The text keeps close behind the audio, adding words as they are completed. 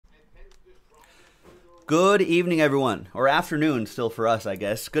Good evening, everyone, or afternoon still for us, I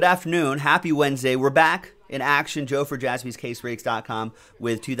guess. Good afternoon. Happy Wednesday. We're back in action. Joe for jaspyscasebreaks.com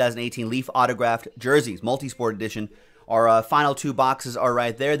with 2018 Leaf autographed jerseys, multi-sport edition. Our final two boxes are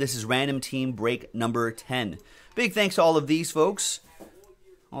right there. This is random team break number 10. Big thanks to all of these folks,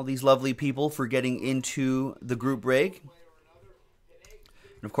 all these lovely people for getting into the group break.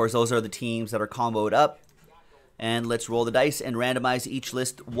 And of course, those are the teams that are comboed up. And let's roll the dice and randomize each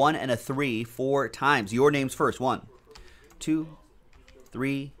list 1 and a 3 4 times. Your names first. 1, 2,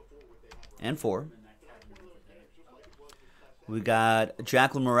 3, and 4. We got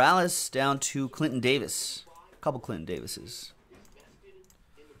Jacqueline Morales down to Clinton Davis. A couple Clinton Davises.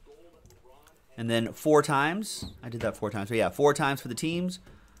 And then 4 times. I did that 4 times. So yeah, 4 times for the teams.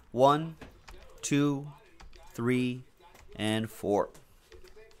 1, 2, 3, and 4.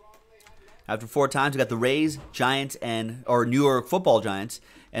 After 4 times, we got the Rays, Giants, or New York Football Giants,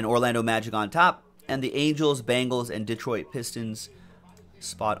 and Orlando Magic on top, and the Angels, Bengals, and Detroit Pistons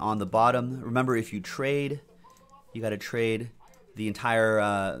spot on the bottom. Remember, if you trade, you got to trade the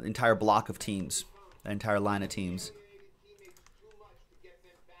entire block of teams, the entire line of teams.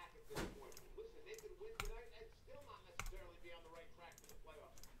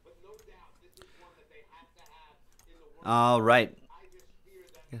 All right.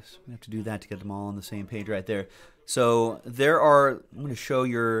 Yes, we have to do that to get them all on the same page right there. So there are, I'm going to show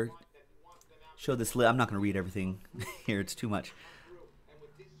this list. I'm not going to read everything here. It's too much.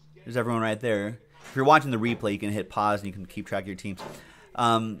 There's everyone right there. If you're watching the replay, you can hit pause and you can keep track of your teams.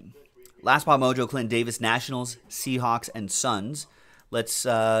 Last Spot Mojo, Clinton Davis, Nationals, Seahawks, and Suns. Let's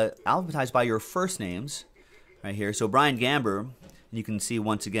alphabetize by your first names right here. So Brian Gamber. And you can see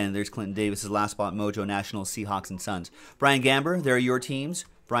once again, there's Clinton Davis' Last Spot Mojo, Nationals, Seahawks, and Suns. Brian Gamber, there are your teams.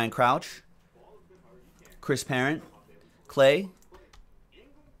 Brian Crouch, Chris Parent, Clay,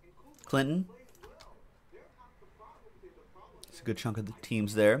 Clinton. It's a good chunk of the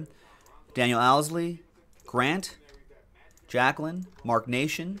teams there. Daniel Owsley, Grant, Jacqueline, Mark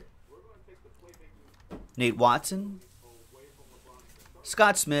Nation, Nate Watson,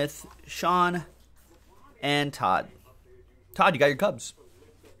 Scott Smith, Sean, and Todd. Todd, you got your Cubs.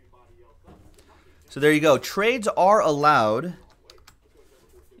 So there you go. Trades are allowed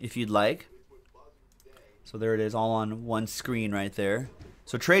if you'd like. So there it is, all on one screen right there.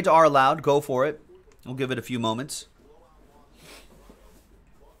 So trades are allowed. Go for it. We'll give it a few moments.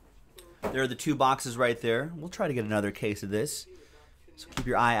 There are the 2 boxes right there. We'll try to get another case of this. So keep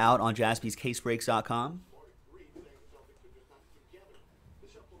your eye out on jaspyscasebreaks.com.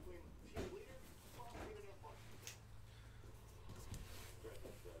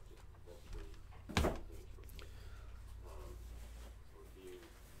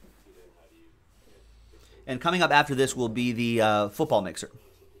 And coming up after this will be the football mixer.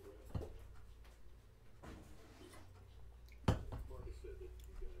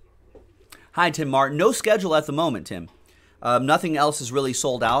 Hi, Tim Martin. No schedule at the moment, Tim. Nothing else is really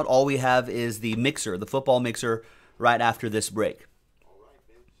sold out. All we have is the mixer, the football mixer, right after this break.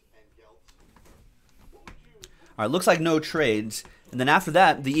 All right, looks like no trades. And then after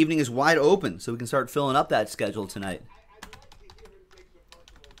that, the evening is wide open, so we can start filling up that schedule tonight.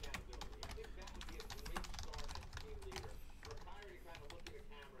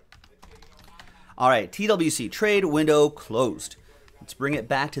 All right, TWC, trade window closed. Let's bring it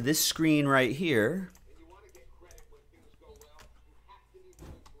back to this screen right here.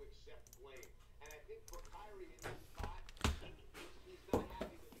 All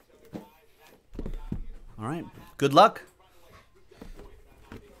right, good luck.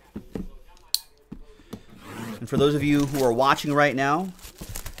 And for those of you who are watching right now,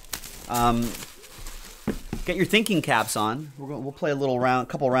 get your thinking caps on. We'll play a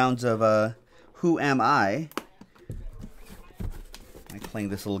couple rounds of Who Am I? I'm playing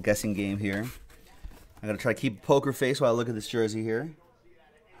this little guessing game here. I gotta try to keep a poker face while I look at this jersey here.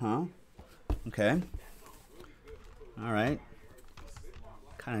 Huh? Okay. All right.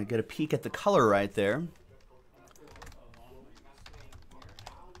 Kind of get a peek at the color right there.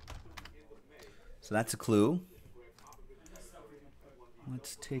 So that's a clue.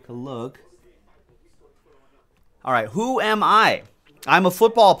 Let's take a look. All right, who am I? I'm a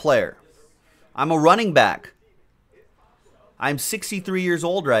football player. I'm a running back. I'm 63 years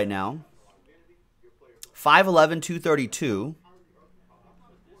old right now. 5'11", 232.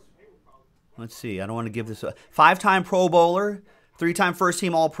 Let's see. I don't want to give this a 5-time Pro Bowler, 3-time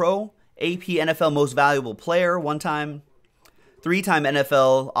first-team All-Pro, AP NFL Most Valuable Player, 1-time, 3-time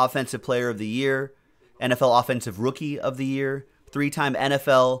NFL Offensive Player of the Year, NFL Offensive Rookie of the Year, 3-time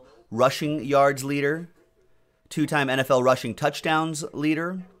NFL Rushing Yards Leader, 2-time NFL Rushing Touchdowns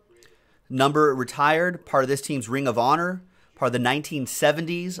Leader, Number retired, part of this team's Ring of Honor, part of the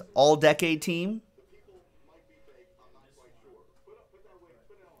 1970s All-Decade team.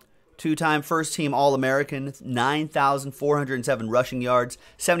 Two-time first-team All-American, 9,407 rushing yards,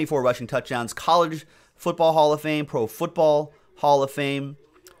 74 rushing touchdowns, College Football Hall of Fame, Pro Football Hall of Fame.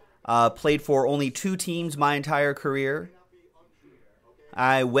 Played for only 2 teams my entire career.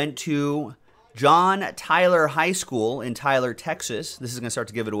 I went to John Tyler High School in Tyler, Texas. This is going to start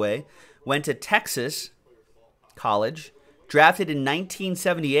to give it away. Went to Texas College. Drafted in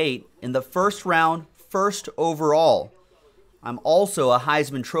 1978 in the first round, first overall. I'm also a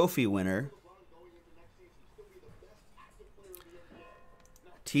Heisman Trophy winner.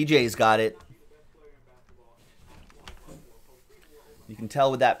 TJ's got it. You can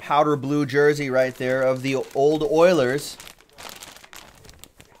tell with that powder blue jersey right there of the old Oilers.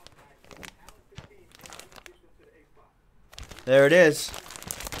 There it is.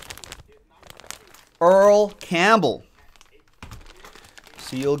 Earl Campbell.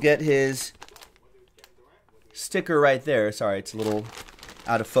 So you'll get his sticker right there. Sorry, it's a little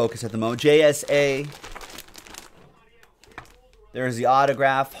out of focus at the moment. JSA. There's the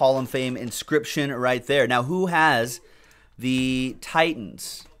autograph, Hall of Fame inscription right there. Now, who has the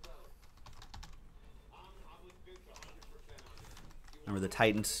Titans? Remember the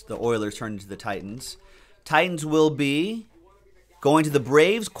Titans, the Oilers turned into the Titans. Titans will be going to the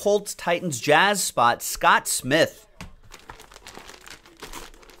Braves, Colts, Titans, Jazz spot, Scott Smith.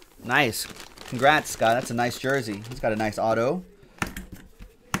 Nice. Congrats, Scott. That's a nice jersey. He's got a nice auto.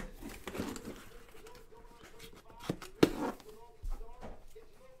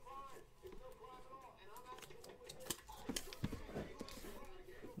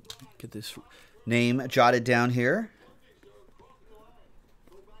 Get this name jotted down here.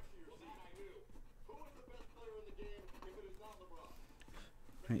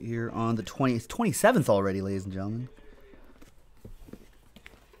 Right here on the 20th, 27th already, ladies and gentlemen.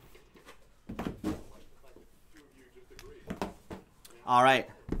 All right,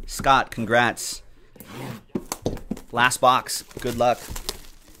 Scott, congrats. Last box. Good luck.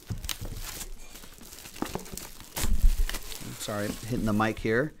 Sorry, hitting the mic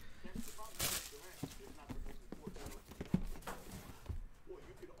here.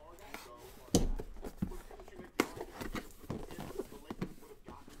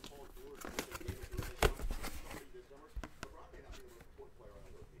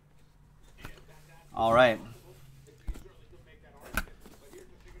 All right. Let's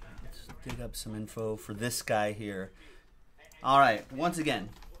dig up some info for this guy here. All right, once again,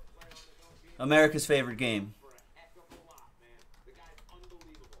 America's favorite game.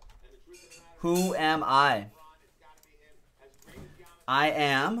 Who am I? I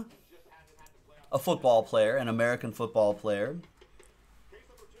am a football player, an American football player.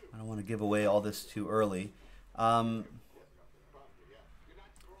 I don't want to give away all this too early.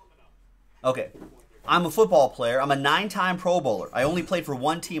 Okay. I'm a football player. I'm a 9-time Pro Bowler. I only played for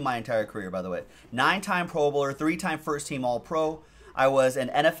one team my entire career, by the way. 9-time Pro Bowler, 3-time first-team All-Pro. I was an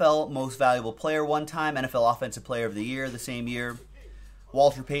NFL Most Valuable Player one time, NFL Offensive Player of the Year the same year,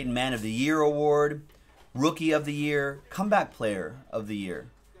 Walter Payton Man of the Year Award, Rookie of the Year, Comeback Player of the Year,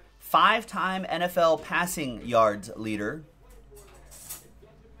 5-time NFL Passing Yards Leader,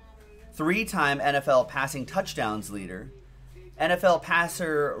 3-time NFL Passing Touchdowns Leader, NFL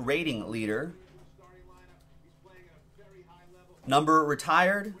Passer Rating Leader, number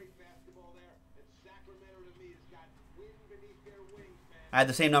retired. I had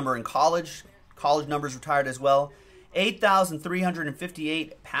the same number in college. College numbers retired as well.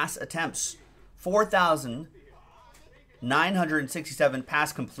 8,358 pass attempts. 4,967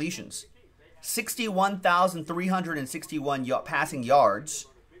 pass completions. 61,361 passing yards.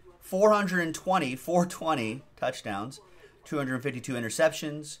 420 touchdowns. 252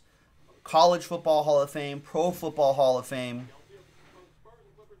 interceptions. College Football Hall of Fame. Pro Football Hall of Fame.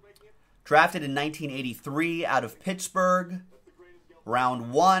 Drafted in 1983 out of Pittsburgh.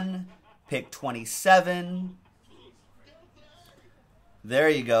 Round 1, pick 27. There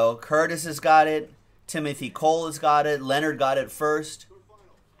you go. Curtis has got it. Timothy Cole has got it. Leonard got it first.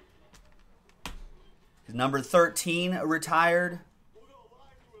 His number 13 retired.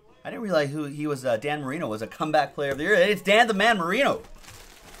 I didn't realize who he was. Dan Marino was a comeback player of the year. It's Dan the Man Marino.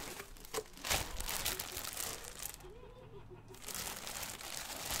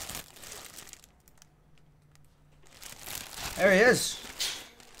 There he is.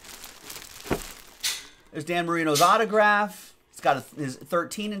 There's Dan Marino's autograph. It's got his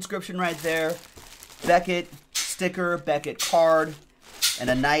 13 inscription right there. Beckett sticker, Beckett card, and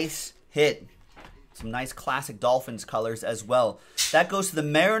a nice hit. Some nice classic Dolphins colors as well. That goes to the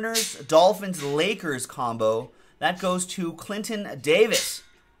Mariners, Dolphins, Lakers combo. That goes to Clinton Davis.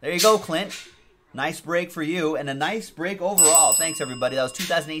 There you go, Clint. Nice break for you, and a nice break overall. Thanks, everybody. That was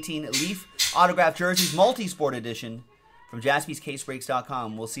 2018 Leaf Autograph Jerseys Multi-Sport Edition from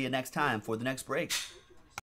JaspysCaseBreaks.com. We'll see you next time for the next break.